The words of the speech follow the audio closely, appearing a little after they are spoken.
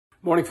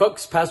Morning,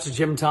 folks. Pastor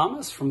Jim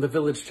Thomas from the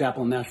Village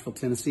Chapel in Nashville,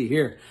 Tennessee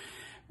here.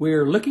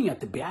 We're looking at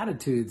the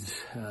Beatitudes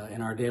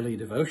in our daily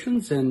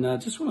devotions, and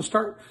just want to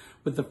start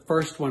with the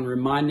first one,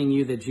 reminding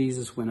you that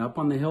Jesus went up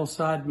on the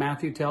hillside.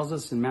 Matthew tells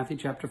us in Matthew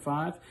chapter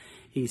 5,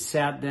 he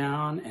sat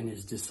down and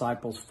his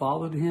disciples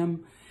followed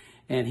him,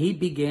 and he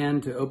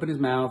began to open his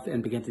mouth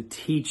and began to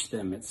teach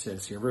them, it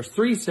says here. Verse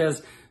 3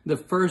 says, the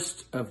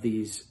first of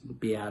these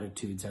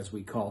Beatitudes, as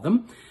we call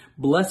them,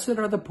 blessed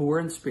are the poor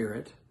in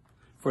spirit,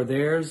 for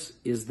theirs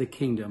is the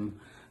kingdom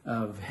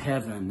of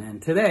heaven.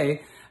 And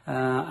today,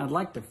 I'd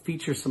like to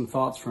feature some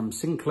thoughts from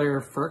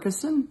Sinclair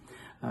Ferguson.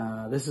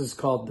 This is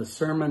called The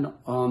Sermon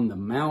on the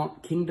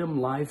Mount, Kingdom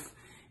Life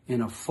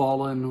in a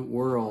Fallen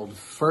World.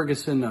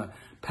 Ferguson, a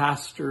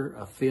pastor,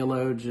 a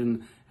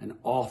theologian, an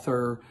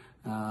author,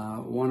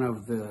 one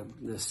of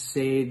the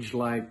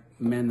sage-like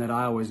men that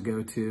I always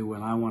go to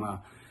when I want to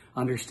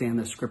understand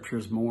the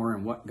scriptures more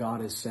and what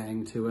God is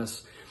saying to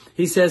us.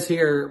 He says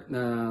here,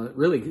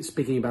 really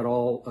speaking about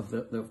all of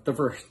the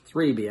first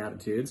three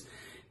Beatitudes,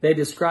 they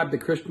describe the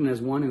Christian as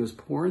one who is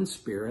poor in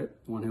spirit,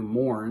 one who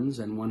mourns,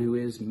 and one who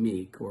is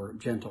meek or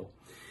gentle.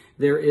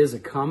 There is a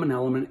common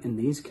element in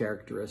these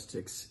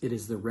characteristics. It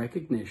is the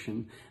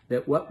recognition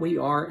that what we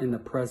are in the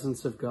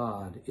presence of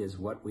God is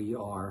what we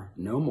are,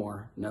 no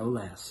more, no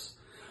less.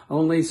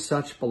 Only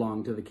such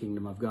belong to the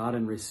kingdom of God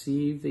and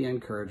receive the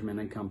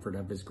encouragement and comfort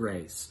of his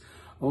grace.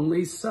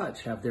 Only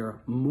such have their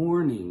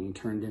mourning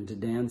turned into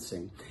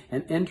dancing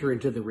and enter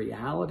into the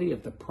reality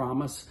of the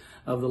promise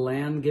of the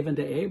land given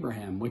to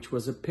Abraham, which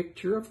was a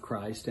picture of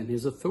Christ and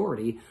his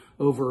authority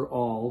over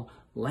all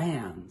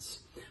lands.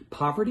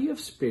 Poverty of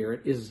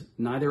spirit is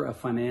neither a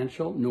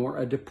financial nor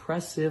a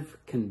depressive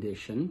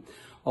condition,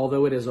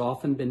 although it has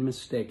often been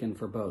mistaken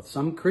for both.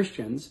 Some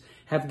Christians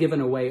have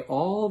given away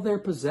all their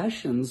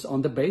possessions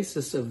on the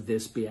basis of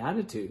this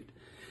beatitude.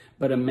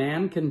 But a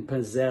man can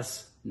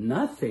possess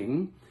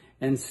nothing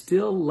and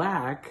still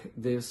lack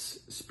this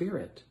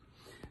spirit.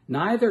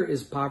 Neither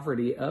is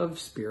poverty of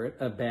spirit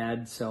a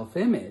bad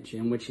self-image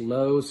in which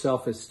low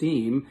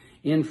self-esteem,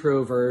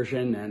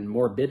 introversion, and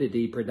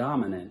morbidity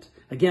predominate.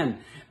 Again,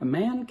 a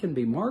man can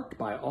be marked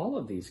by all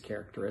of these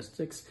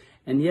characteristics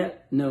and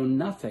yet know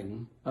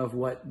nothing of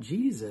what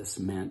Jesus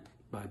meant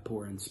by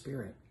poor in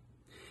spirit.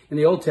 In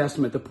the Old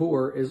Testament, the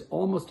poor is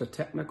almost a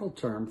technical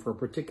term for a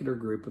particular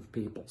group of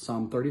people.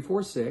 Psalm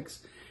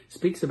 34:6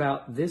 speaks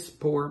about this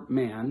poor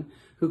man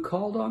who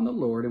called on the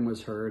Lord and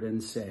was heard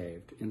and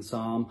saved. In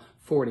Psalm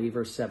 40,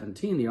 verse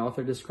 17, the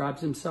author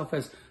describes himself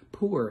as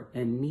poor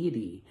and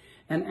needy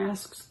and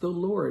asks the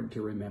Lord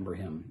to remember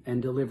him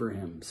and deliver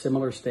him.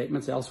 Similar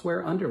statements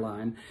elsewhere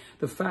underline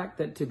the fact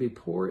that to be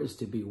poor is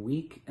to be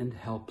weak and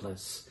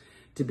helpless,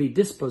 to be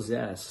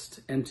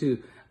dispossessed, and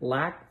to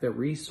lack the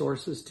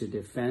resources to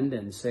defend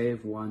and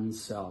save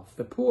oneself.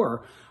 The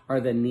poor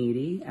are the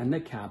needy and the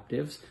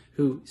captives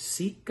who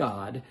seek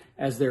God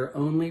as their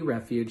only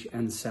refuge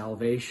and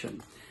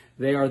salvation.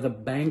 They are the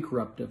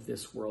bankrupt of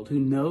this world who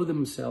know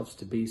themselves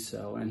to be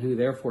so and who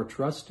therefore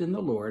trust in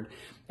the Lord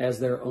as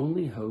their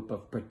only hope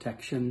of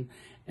protection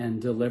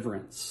and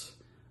deliverance.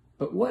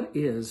 But what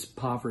is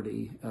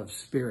poverty of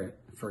spirit?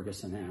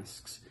 Ferguson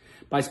asks.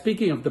 By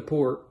speaking of the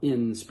poor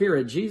in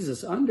spirit,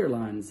 Jesus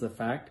underlines the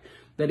fact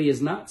that he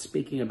is not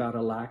speaking about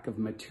a lack of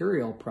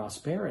material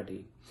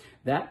prosperity.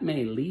 That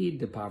may lead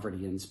to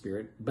poverty in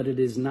spirit, but it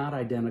is not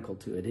identical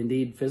to it.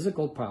 Indeed,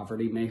 physical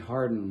poverty may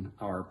harden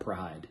our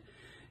pride.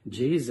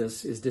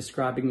 Jesus is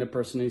describing the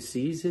person who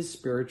sees his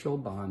spiritual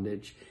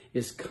bondage,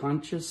 is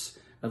conscious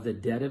of the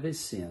debt of his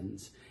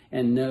sins,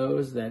 and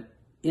knows that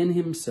in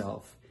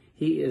himself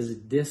he is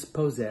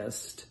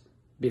dispossessed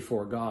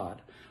before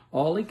God.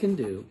 All he can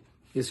do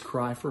is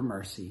cry for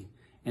mercy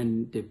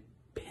and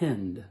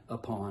depend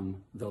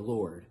upon the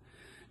Lord.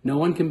 No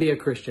one can be a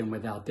Christian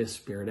without this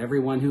spirit.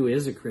 Everyone who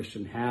is a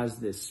Christian has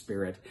this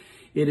spirit.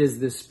 It is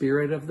the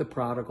spirit of the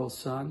prodigal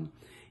son.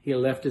 He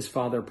left his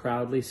father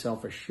proudly,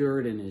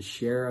 self-assured in his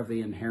share of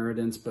the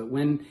inheritance. But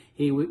when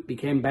he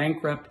became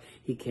bankrupt,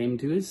 he came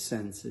to his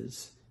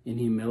senses. In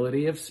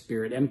humility of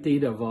spirit,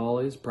 emptied of all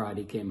his pride,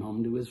 he came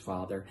home to his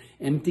father,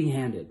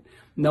 empty-handed,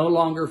 no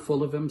longer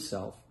full of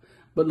himself,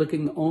 but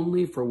looking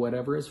only for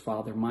whatever his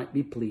father might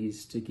be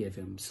pleased to give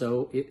him.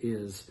 So it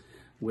is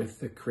with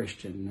the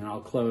Christian. And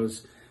I'll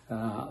close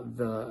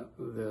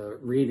the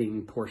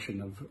reading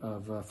portion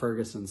of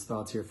Ferguson's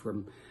thoughts here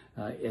from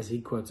as he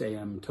quotes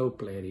A.M.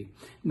 Toplady.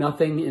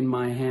 Nothing in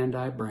my hand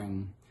I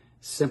bring,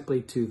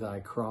 simply to thy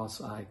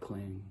cross I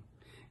cling.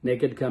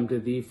 Naked come to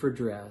thee for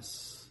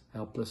dress,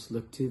 helpless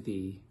look to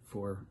thee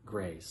for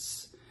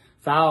grace.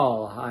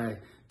 Foul I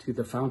to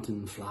the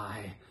fountain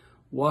fly,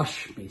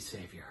 wash me,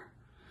 Savior,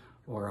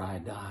 or I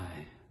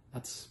die.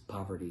 That's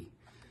poverty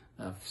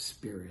of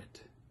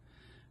spirit.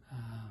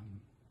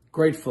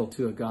 Grateful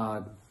to a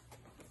God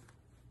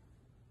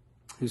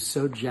who's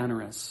so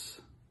generous,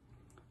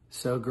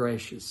 so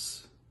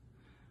gracious,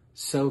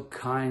 so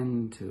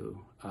kind to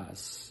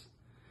us.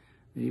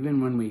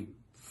 Even when we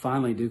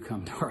finally do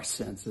come to our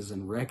senses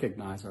and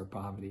recognize our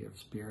poverty of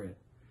spirit,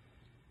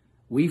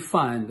 we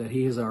find that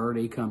he has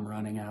already come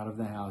running out of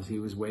the house. He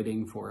was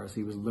waiting for us.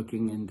 He was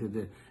looking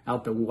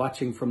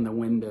watching from the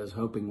windows,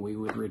 hoping we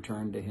would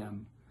return to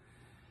him.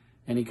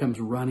 And he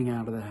comes running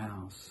out of the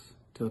house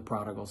to the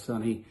prodigal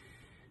son. He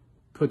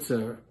puts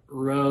a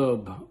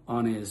robe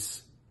on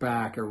his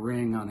back, a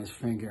ring on his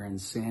finger,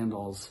 and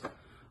sandals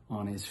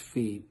on his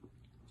feet.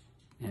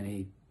 And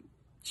he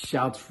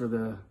shouts for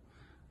the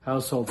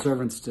household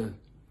servants to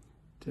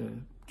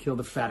kill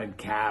the fatted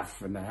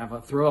calf and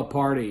to throw a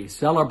party,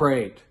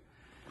 celebrate.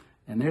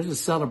 And there's a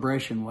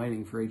celebration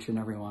waiting for each and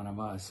every one of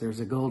us. There's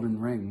a golden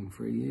ring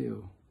for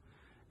you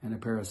and a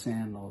pair of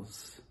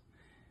sandals.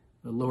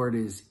 The Lord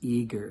is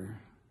eager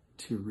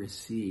to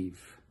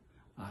receive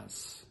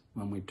us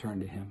when we turn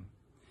to him.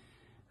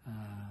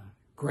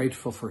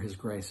 Grateful for his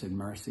grace and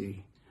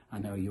mercy. I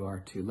know you are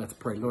too. Let's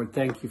pray. Lord,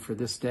 thank you for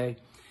this day.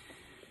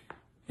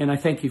 And I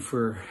thank you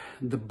for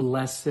the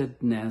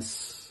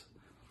blessedness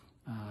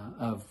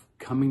of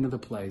coming to the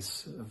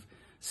place of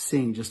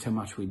seeing just how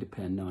much we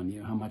depend on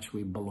you, how much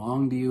we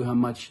belong to you, how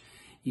much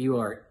you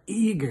are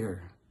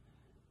eager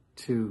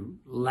to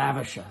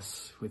lavish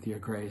us with your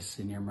grace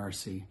and your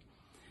mercy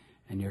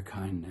and your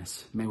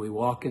kindness. May we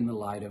walk in the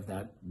light of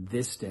that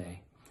this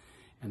day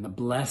and the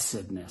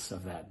blessedness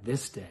of that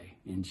this day.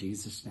 In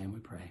Jesus' name we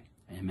pray.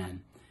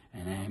 Amen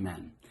and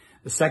amen.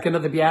 The second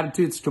of the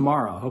Beatitudes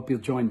tomorrow. I hope you'll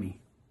join me.